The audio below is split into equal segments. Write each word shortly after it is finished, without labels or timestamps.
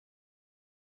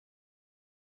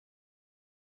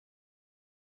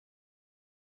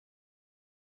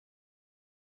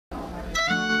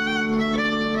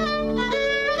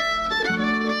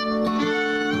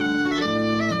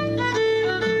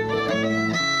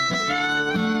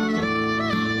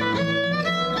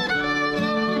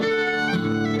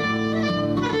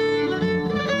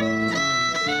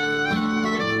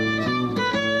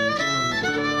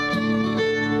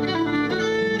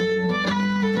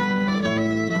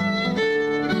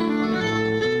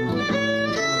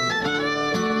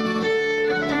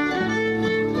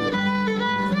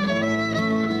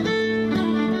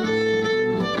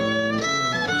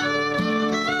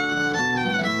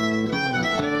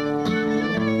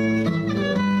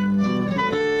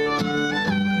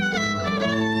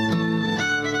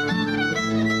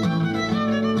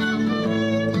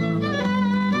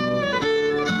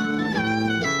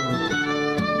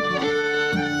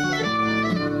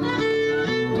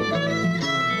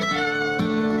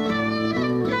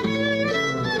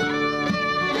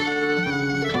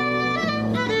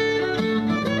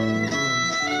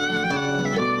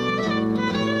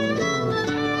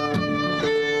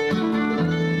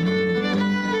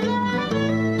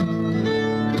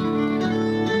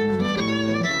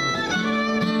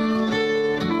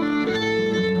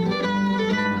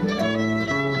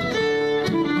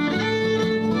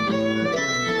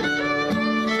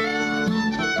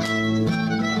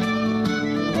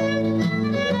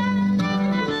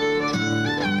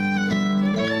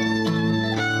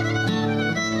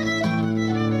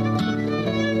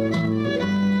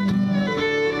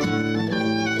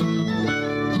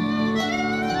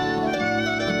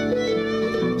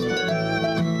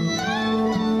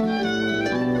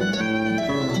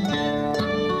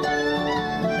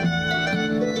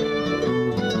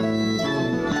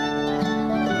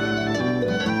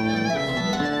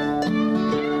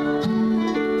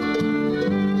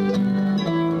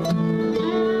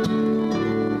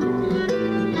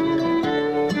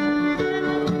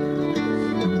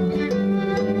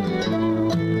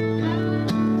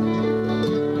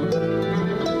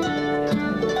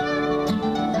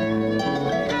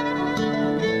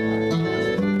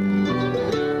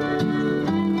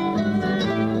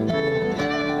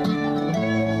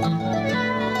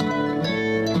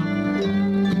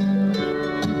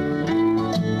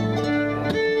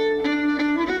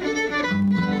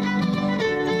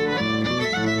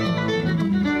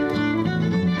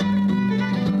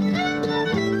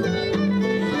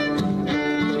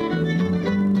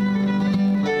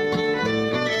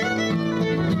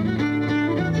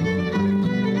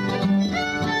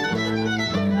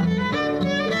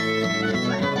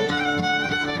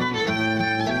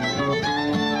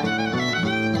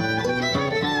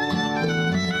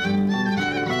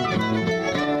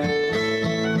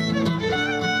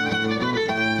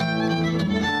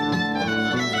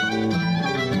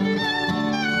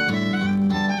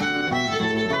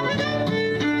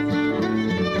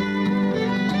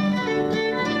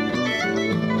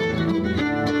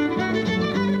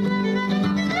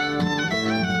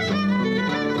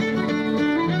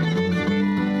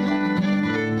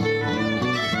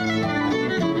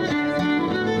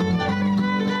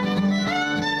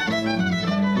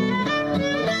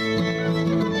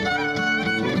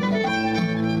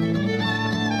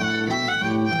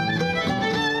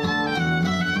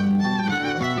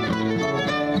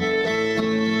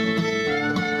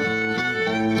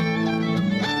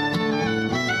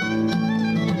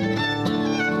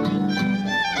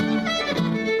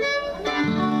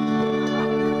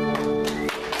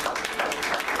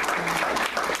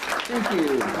Thank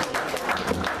you.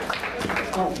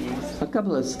 A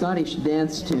couple of Scottish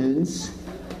dance tunes.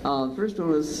 First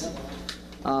one was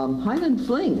Highland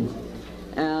Fling.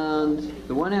 And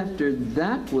the one after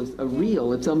that was a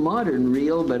reel. It's a modern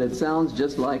reel, but it sounds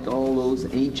just like all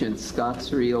those ancient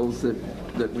Scots reels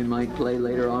that we might play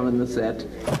later on in the set.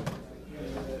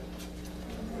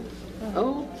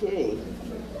 Okay.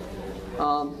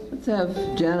 Let's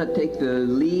have Janet take the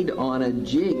lead on a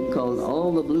jig called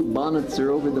All the Blue Bonnets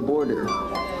Are Over the Border.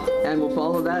 And we'll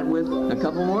follow that with a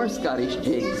couple more Scottish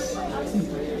jigs.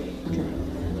 Okay.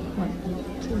 1,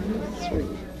 2,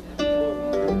 3.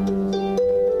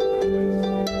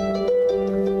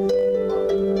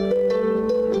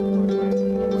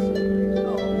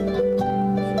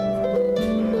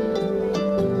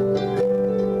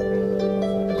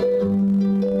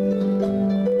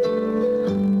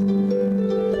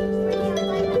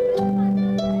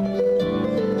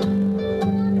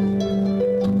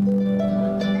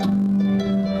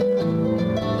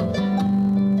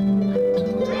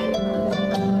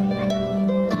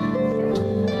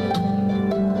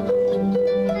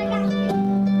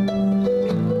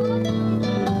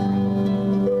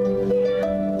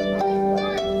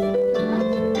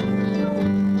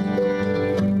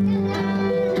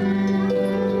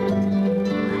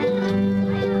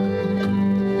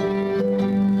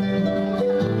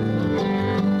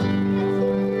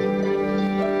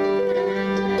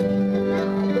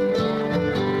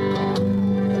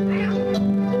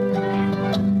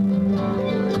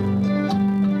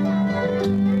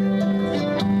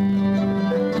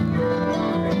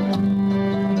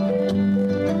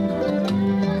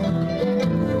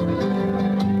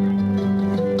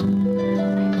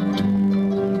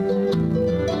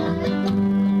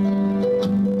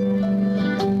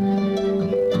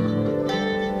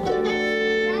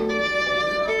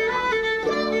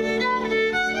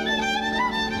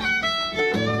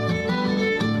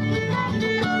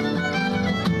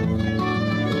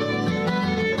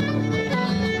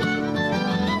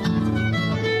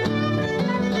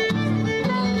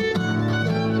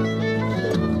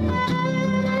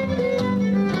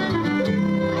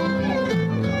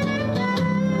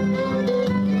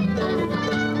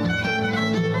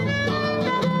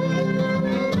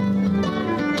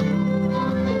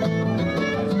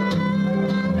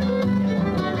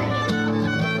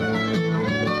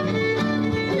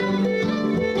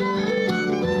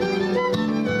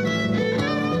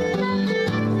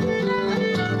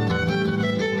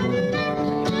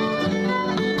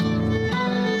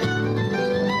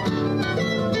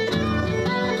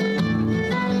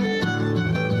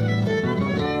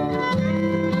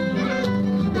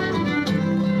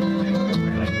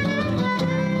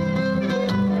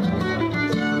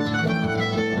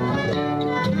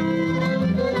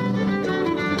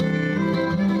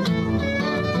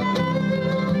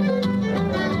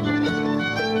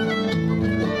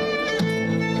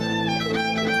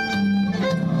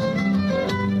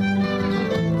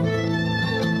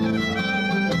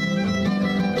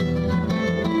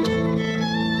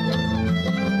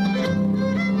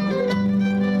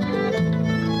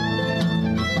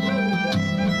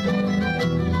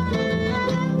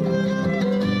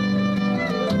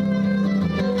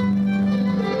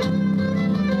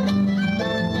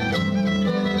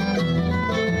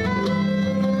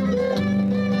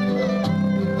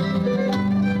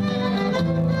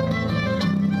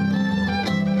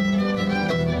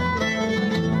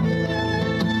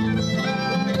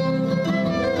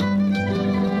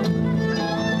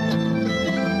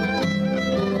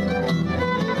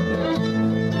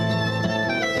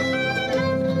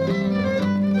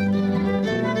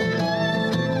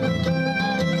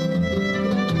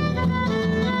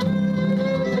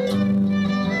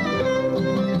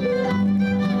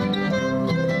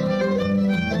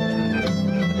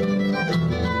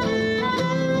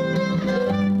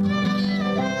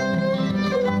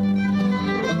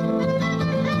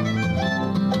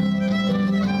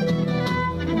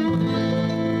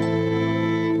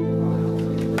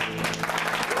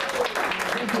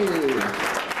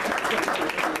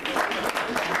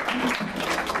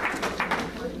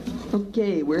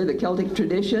 Okay, we're the Celtic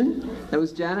Tradition. That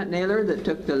was Janet Naylor that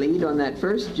took the lead on that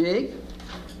first jig.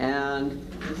 And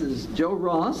this is Joe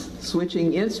Ross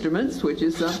switching instruments, which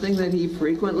is something that he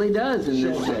frequently does in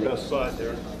this setting. Best side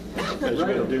there, as you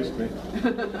introduced me.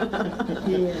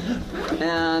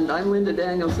 And I'm Linda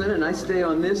Danielson, and I stay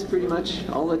on this pretty much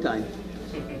all the time.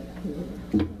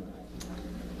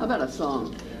 How about a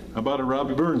song? How about a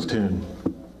Robbie Burns tune?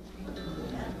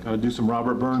 Gotta do some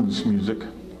Robert Burns music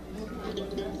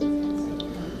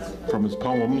from his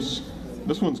poems.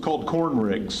 This one's called Corn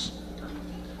Rigs.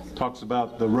 Talks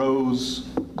about the rows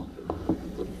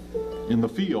in the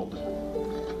field.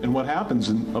 And what happens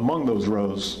among those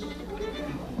rows?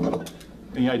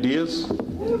 Any ideas?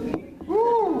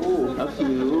 A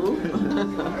few.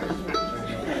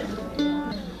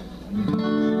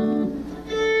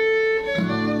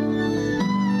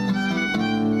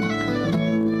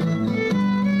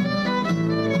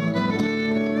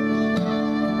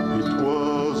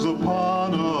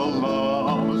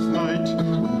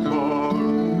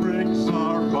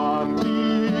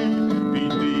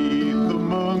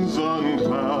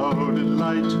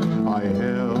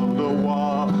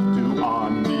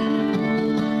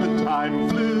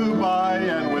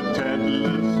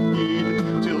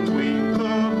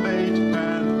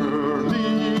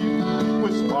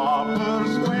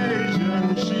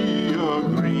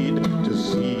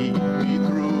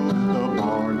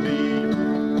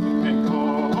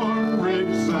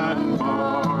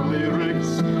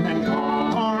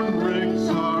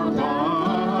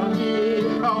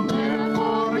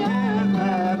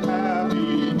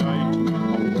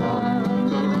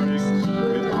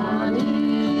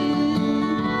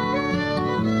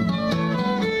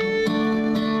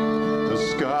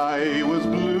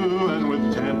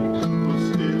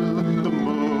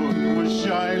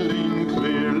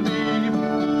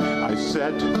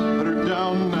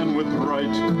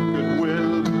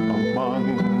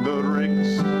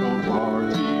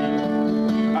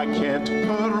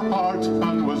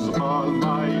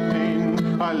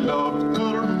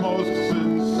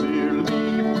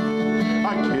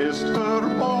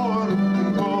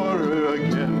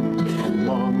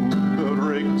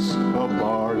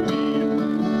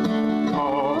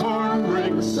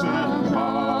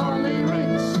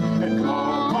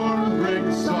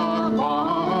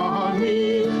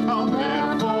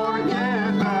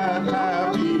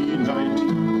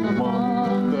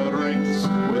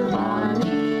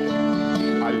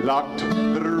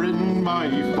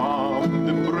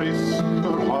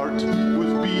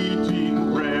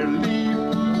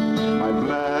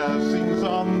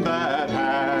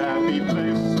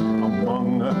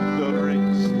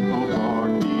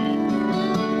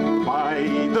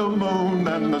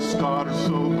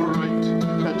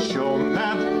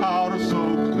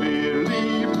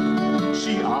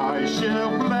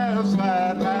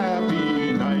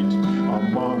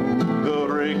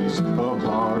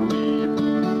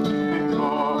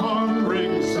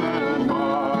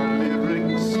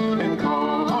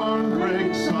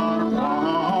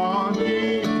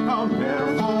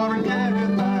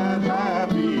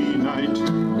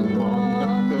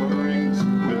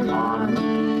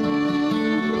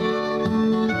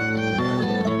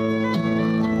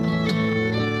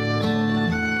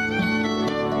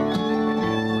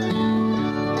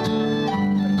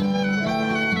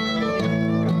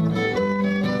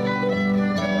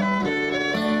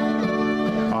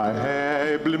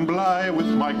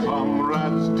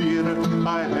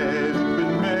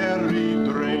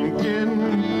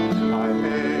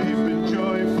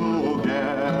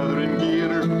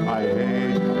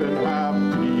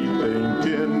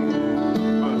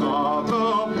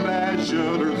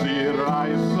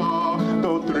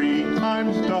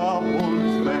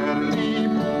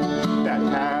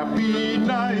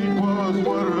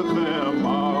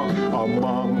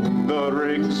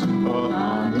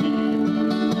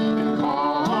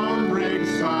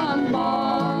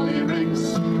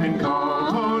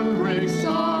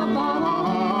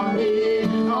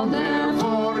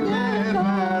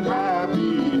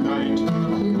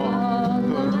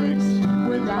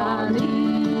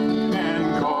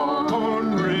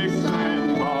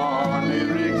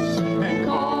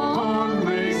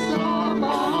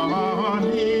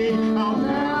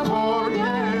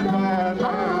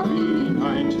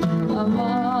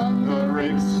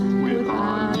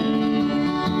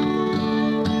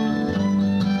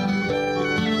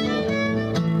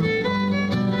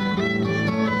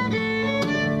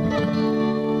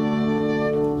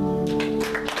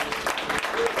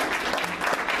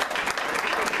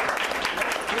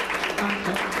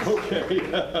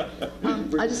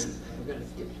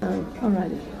 All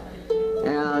righty.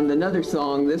 And another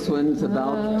song, this one's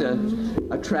about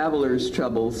a traveler's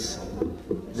troubles.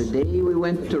 The day we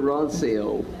went to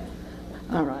Rothsay-o.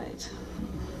 All right.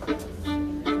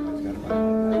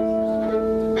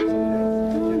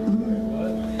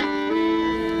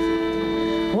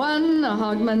 One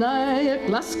hogmanay at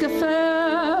Glasgow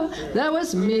Fair, there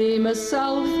was me,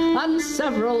 myself, and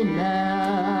several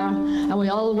mair, and we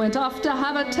all went off to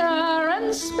have a tear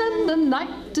and spend the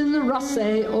night in the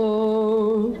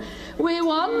Rothsay-o. We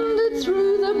wandered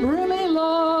through the broomy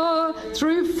law,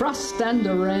 through frost and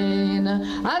rain,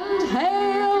 and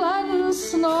hail and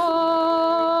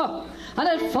snow, and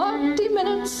it 40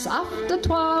 minutes after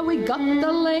 12 we got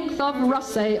the length of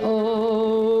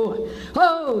Rothsay-o.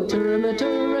 Oh,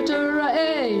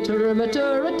 turra-turra-turra-ay,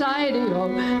 turra-turra-tidy-o,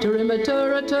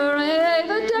 turra-turra-turra-ay,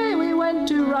 the day we went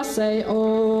to Rothsay-o.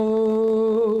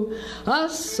 A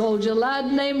soldier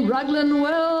lad named Raglan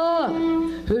Will,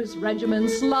 whose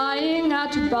regiment's lying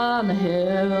at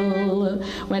Barnhill,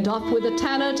 went off with a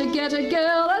tanner to get a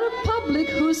girl at a public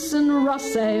house in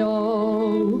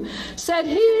Rothsay-o. Said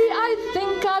he, I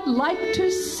think I'd like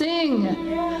to sing.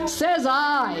 Says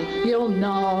I, you'll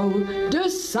know, do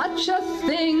such a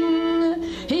thing.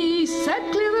 He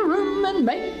said, clear the room and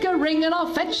make a ring, and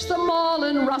I'll fetch them all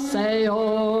in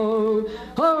Rothsay-o.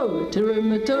 Oh,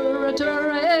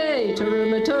 turra-turra-turra-ay,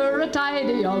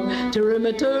 turra-turra-tidy-o,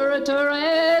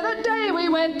 turra-turra-turra-ay, the day we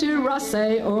went to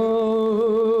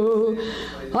Rothsay-o.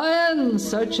 In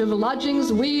search of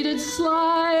lodgings we did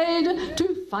slide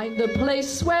to find a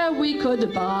place where we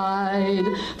could bide.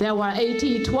 There were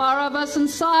 82 of us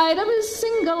inside of a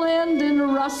single end in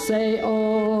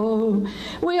Rothsay-o.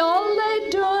 We all lay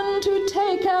down to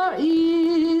take our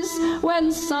ease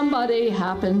when somebody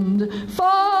happened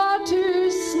for to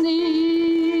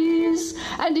sneeze,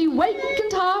 and he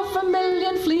wakened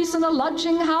 500,000 fleas in a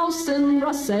lodging house in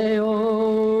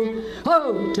Rothsay-o.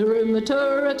 Oh,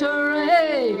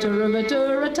 turra-turra-turra-ay,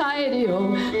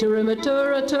 turra-turra-tidy-o,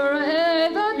 turra-turra-turra-ay,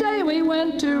 the day we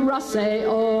went to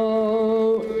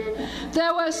Rothsay-o.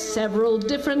 There were several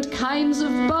different kinds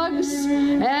of bugs,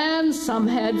 and some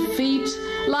had feet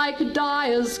like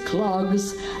dyers'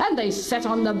 clogs, and they sat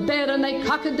on the bed and they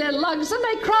cocked their lugs and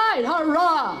they cried,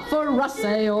 hurrah for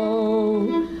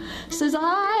Rothsay-o. Says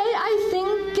I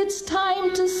think it's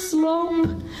time to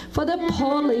slope, for the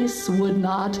police would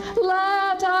not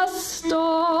let us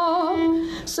stop.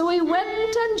 So we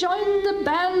went and joined the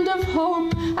Band of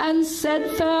Hope and said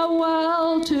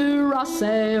farewell to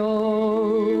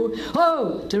Rothsay-o.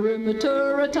 Oh,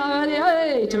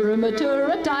 turra-turra-tidy-ay,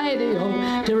 turra-turra-tidy-o,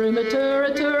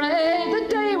 turra-turra-turra-ay, the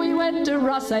day we went to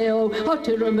Rothsay-o. Oh,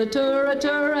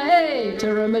 turra-turra-turra-ay,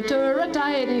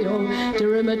 turra-turra-tidy-o,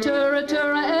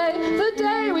 turra-turra-turra-ay, the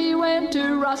day we went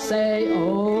to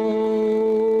Rothsay-o.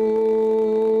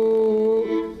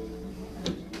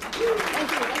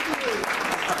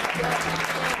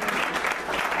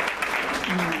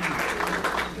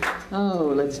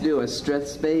 Oh, let's do a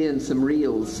strathspey and some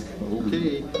reels.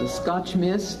 Okay. The Scotch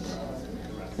Mist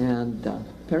and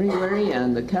Perry-Wary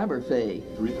and the Caberfay.